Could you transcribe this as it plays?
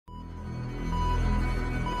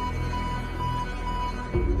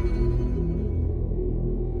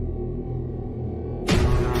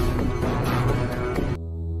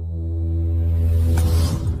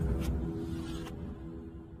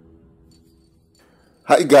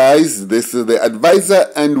Hi guys, this is the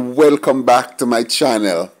advisor and welcome back to my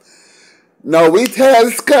channel. Now it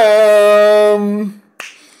has come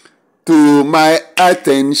to my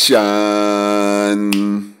attention.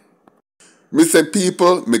 Me say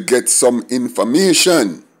people, me get some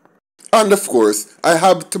information. And of course, I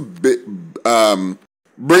have to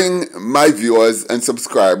bring my viewers and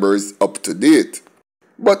subscribers up to date.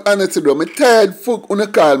 But honestly though, me tired for una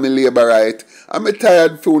call me laborite and me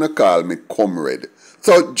tired for una call me comrade.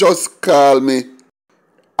 So just call me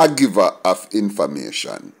a giver of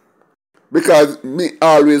information. Because me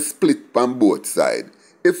always split on both sides.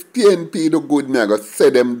 If PNP do good, me I go say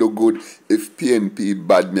them do good. If PNP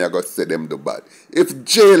bad, me I go say them do bad. If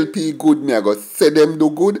JLP good, me I go say them do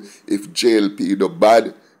good. If JLP do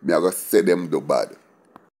bad, me I go say them do bad.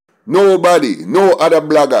 Nobody, no other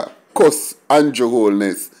blogger cuss Andrew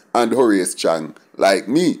Holness and Horace Chang like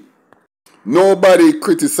me. Nobody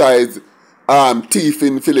criticize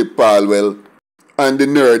thiefing Philip Palwell and the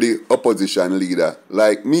nerdy opposition leader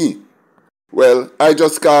like me. Well, I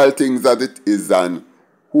just call things as it is, and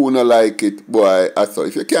who no like it, boy, I saw.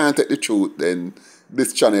 If you can't take the truth, then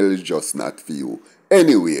this channel is just not for you.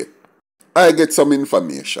 Anyway, I get some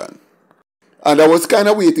information. And I was kind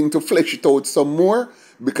of waiting to flesh it out some more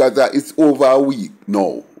because it's over a week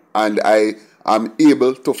now. And I am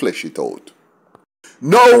able to flesh it out.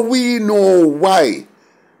 Now we know why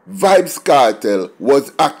Vybz Kartel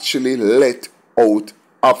was actually let out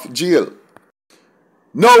of jail.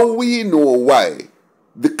 Now we know why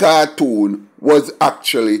the cartoon was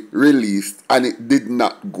actually released and it did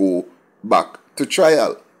not go back to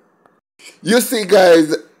trial. You see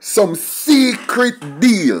guys, some secret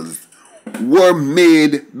deals were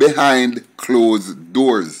made behind closed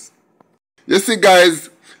doors. You see guys,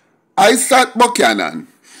 Isat Buchannan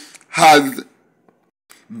has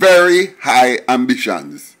very high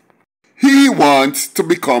ambitions. He wants to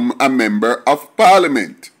become a member of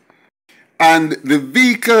parliament. And the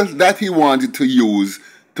vehicle that he wanted to use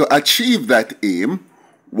to achieve that aim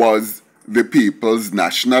was the People's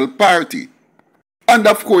National Party. And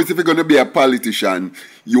of course, if you're going to be a politician,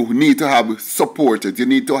 you need to have supporters. You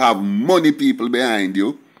need to have money people behind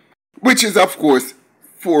you, which is of course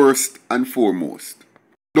first and foremost.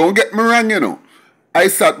 Don't get me wrong, you know.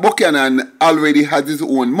 Isat Buchannan already has his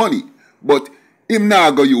own money, but him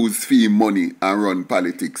not go use fee money and run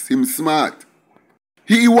politics. Him smart.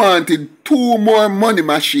 He wanted 2 more money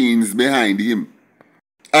machines behind him.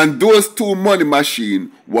 And those 2 money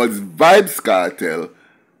machines was Vybz Kartel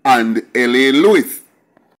and L.A. Lewis.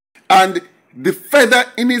 And the feather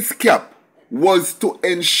in his cap was to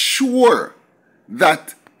ensure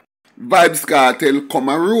that Vybz Kartel come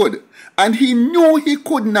a road. And he knew he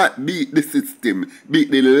could not beat the system,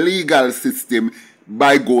 beat the legal system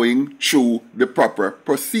by going through the proper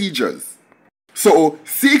procedures. So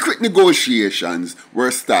secret negotiations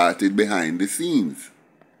were started behind the scenes.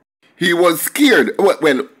 He was scared.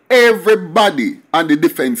 Well, everybody on the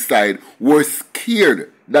defense side was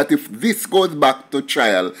scared that if this goes back to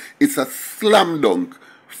trial, it's a slam dunk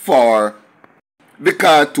for the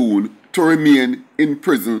cartoon to remain in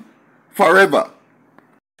prison forever.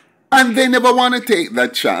 And they never want to take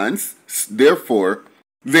that chance. Therefore,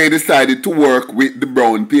 they decided to work with the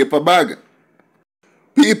brown paper bag.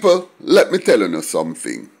 People, let me tell you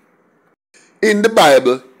something. In the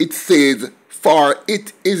Bible, it says, "For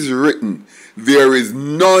it is written, there is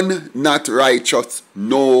none not righteous,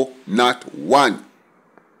 no, not one."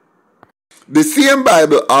 The same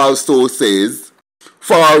Bible also says,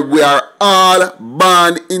 "For we are all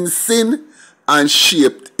born in sin and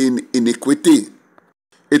shaped in iniquity."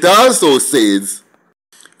 It also says,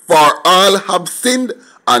 "For all have sinned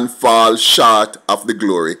and fall short of the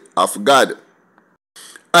glory of God."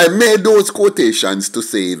 I made those quotations to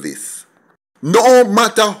say this. No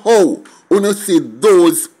matter how you see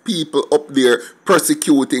those people up there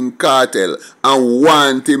persecuting Kartel and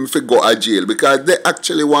want him to go to jail, because they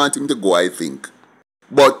actually want him to go, I think.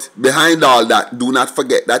 But behind all that, do not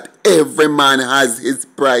forget that every man has his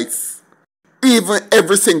price. Even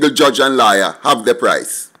every single judge and lawyer have their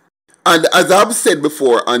price. And as I've said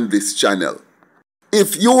before on this channel,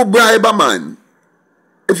 if you bribe a man,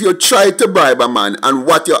 if you try to bribe a man and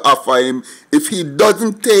what you offer him, if he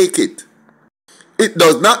doesn't take it, it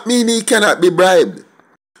does not mean he cannot be bribed.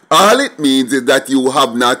 All it means is that you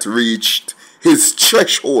have not reached his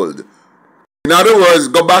threshold. In other words,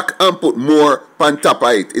 go back and put more on top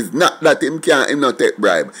of it. It's not that him not take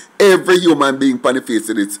bribe. Every human being on the face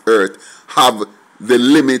of this earth have the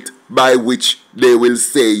limit by which they will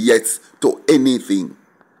say yes to anything.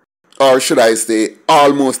 Or should I say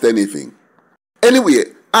almost anything.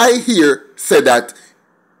 Anyway, I hear say that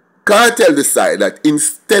Kartel decided that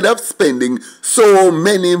instead of spending so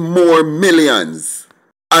many more millions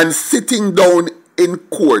and sitting down in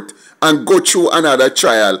court and go through another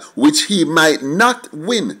trial which he might not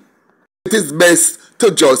win, it is best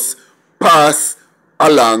to just pass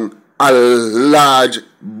along a large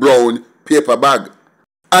brown paper bag.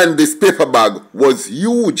 And this paper bag was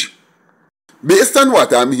huge. Based on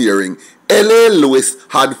what I'm hearing, L.A. Lewis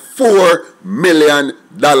had $4 million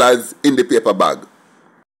in the paper bag.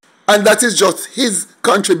 And that is just his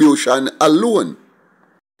contribution alone.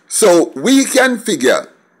 So we can figure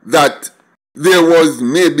that there was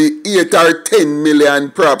maybe 8 or 10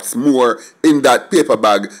 million, perhaps more, in that paper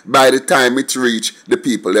bag by the time it reached the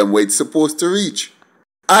people and where it's supposed to reach.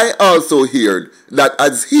 I also heard that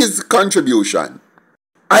as his contribution,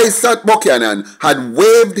 Isat Buchannan had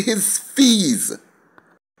waived his fees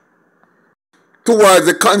towards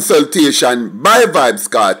a consultation by Vybz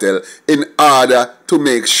Kartel in order to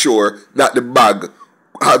make sure that the bag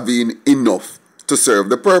having enough to serve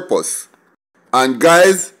the purpose. And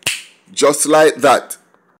guys, just like that,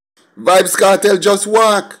 Vybz Kartel just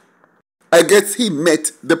walked. I guess he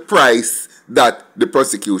met the price that the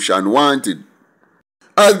prosecution wanted.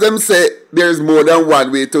 As them say, there's more than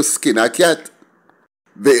one way to skin a cat.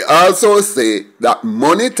 They also say that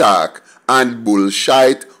money talk and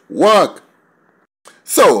bullshit work.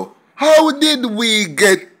 So, how did we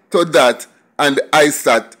get to that and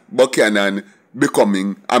Isat Buchannan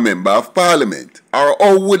becoming a member of parliament? Or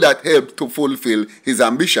how would that help to fulfill his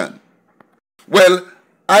ambition? Well,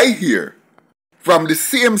 I hear from the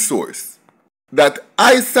same source that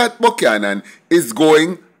Isat Buchannan is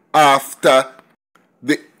going after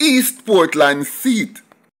the East Portland seat.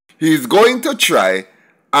 He is going to try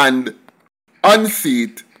and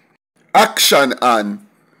unseat Action Ann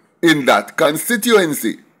in that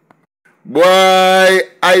constituency. Boy,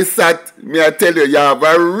 Isat, me I tell you have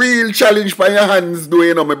a real challenge for your hands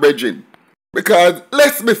doing on my bridging. Because,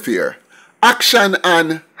 let's be fair, Action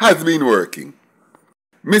Ann has been working.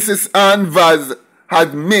 Mrs. Ann Vaz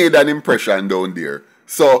has made an impression down there.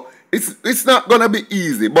 So, it's not going to be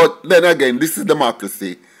easy. But then again, this is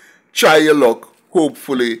democracy. Try your luck.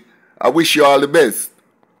 Hopefully, I wish you all the best.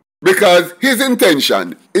 Because his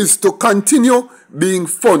intention is to continue being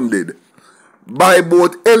funded by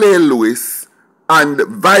both L.A. Lewis and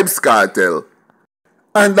Vybz Kartel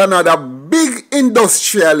and another big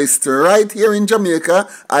industrialist right here in Jamaica.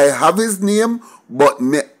 I have his name, but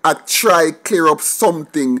I try clear up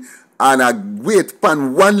something and I wait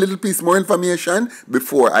upon one little piece more information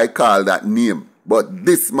before I call that name. But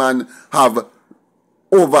this man have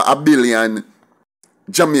over $1 billion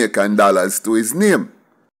Jamaican dollars to his name.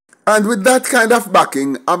 And with that kind of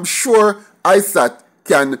backing, I'm sure Isat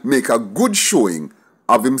can make a good showing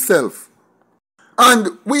of himself.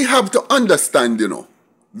 And we have to understand,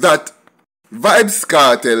 that Vybz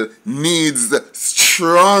Kartel needs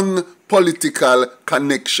strong political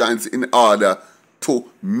connections in order to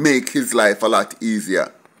make his life a lot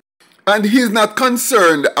easier. And he's not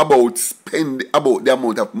concerned about the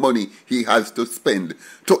amount of money he has to spend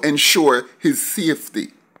to ensure his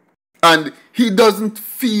safety. And he doesn't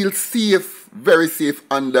feel safe, very safe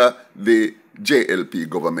under the JLP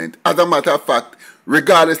government. As a matter of fact,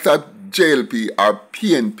 regardless of JLP or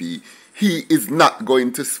PNP, he is not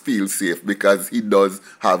going to feel safe because he does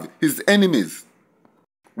have his enemies,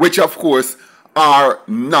 which of course are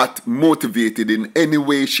not motivated in any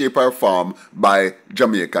way, shape or form by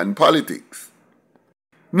Jamaican politics.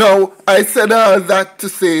 Now, I said all that to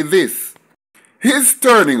say this. His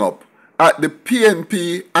turning up at the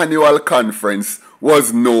PNP annual conference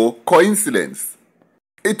was no coincidence.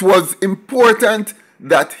 It was important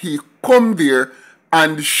that he come there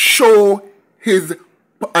and show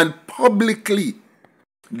and publicly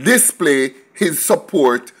display his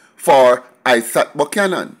support for Isat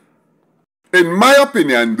Buchannan. In my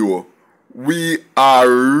opinion though, we are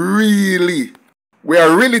really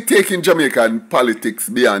taking Jamaican politics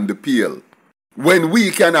beyond the pale. When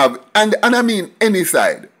we can have, and I mean any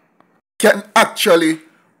side, can actually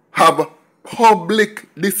have public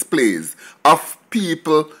displays of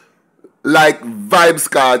people like Vybz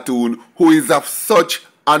Kartel, who is of such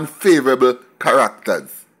unfavorable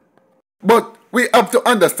characters. But we have to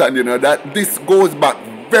understand, that this goes back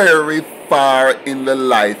very far in the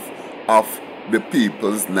life of the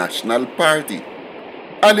People's National Party.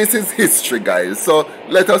 And this is history, guys, so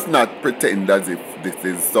let us not pretend as if this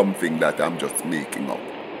is something that I'm just making up.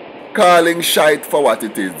 Calling shite for what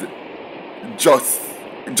it is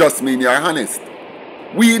just mean you're honest.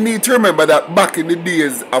 We need to remember that back in the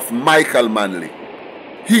days of Michael Manley,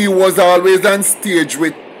 he was always on stage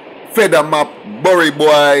with Feathermap, Burry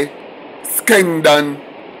Boy, Skengdan,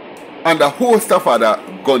 and a host of other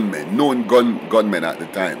gunmen, known gunmen at the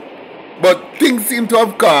time. But things seem to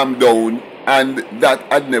have calmed down, and that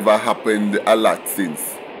had never happened a lot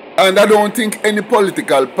since. And I don't think any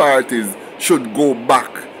political parties should go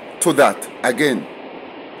back to that again.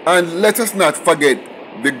 And let us not forget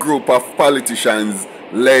the group of politicians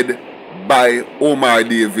led by Omar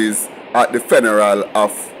Davies at the funeral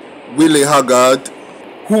of Willie Haggard,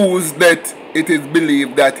 whose death it is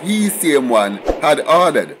believed that he same one had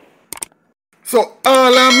ordered. So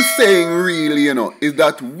all I'm saying really, is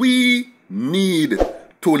that we need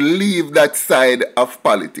to leave that side of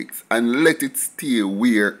politics and let it stay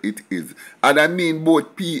where it is. And I mean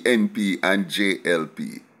both PNP and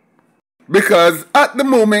JLP. Because at the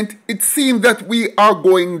moment, it seems that we are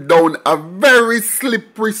going down a very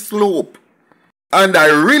slippery slope. And I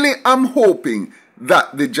really am hoping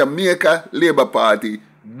that the Jamaica Labour Party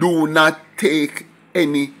do not take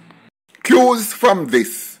any cues from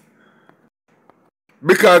this.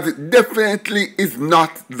 Because it definitely is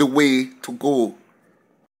not the way to go.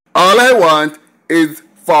 All I want is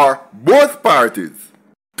for both parties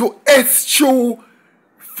to eschew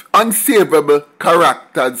unsavable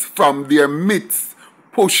characters from their midst,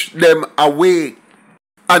 push them away,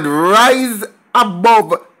 and rise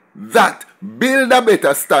above that, build a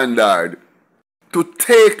better standard to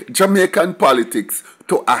take Jamaican politics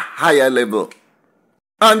to a higher level.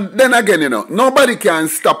 And then again, nobody can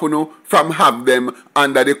stop from have them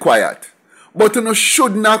under the quiet. But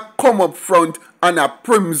should not come up front and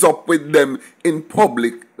prims up with them in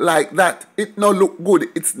public like that. It no look good.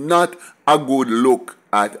 It's not a good look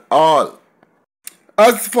at all.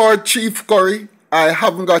 As for Chief Curry, I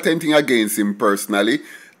haven't got anything against him personally.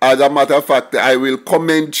 As a matter of fact, I will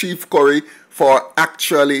commend Chief Curry for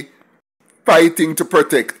actually fighting to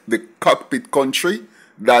protect the cockpit country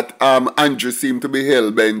that Andrew seemed to be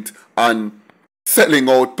hell-bent on selling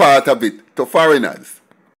out part of it to foreigners.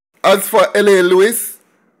 As for L.A. Lewis,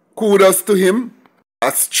 kudos to him,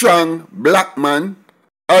 a strong black man.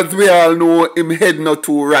 As we all know, him head not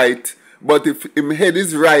too right, but if him head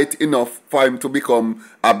is right enough for him to become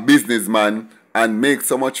a businessman and make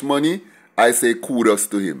so much money, I say kudos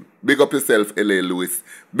to him. Big up yourself, L.A. Lewis.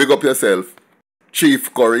 Big up yourself,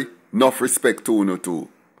 Chief Curry. Enough respect to Uno too.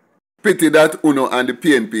 Pity that Uno and the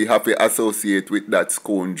PNP have to associate with that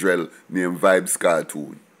scoundrel named Vybz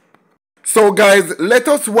Kartel. So guys, let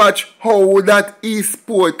us watch how that East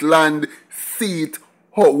Portland seat,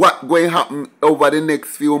 what going to happen over the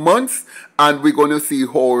next few months, and we're going to see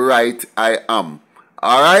how right I am.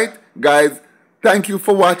 Alright guys, thank you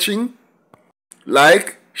for watching.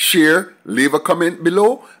 Like, share, leave a comment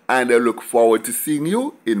below, and I look forward to seeing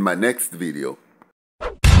you in my next video.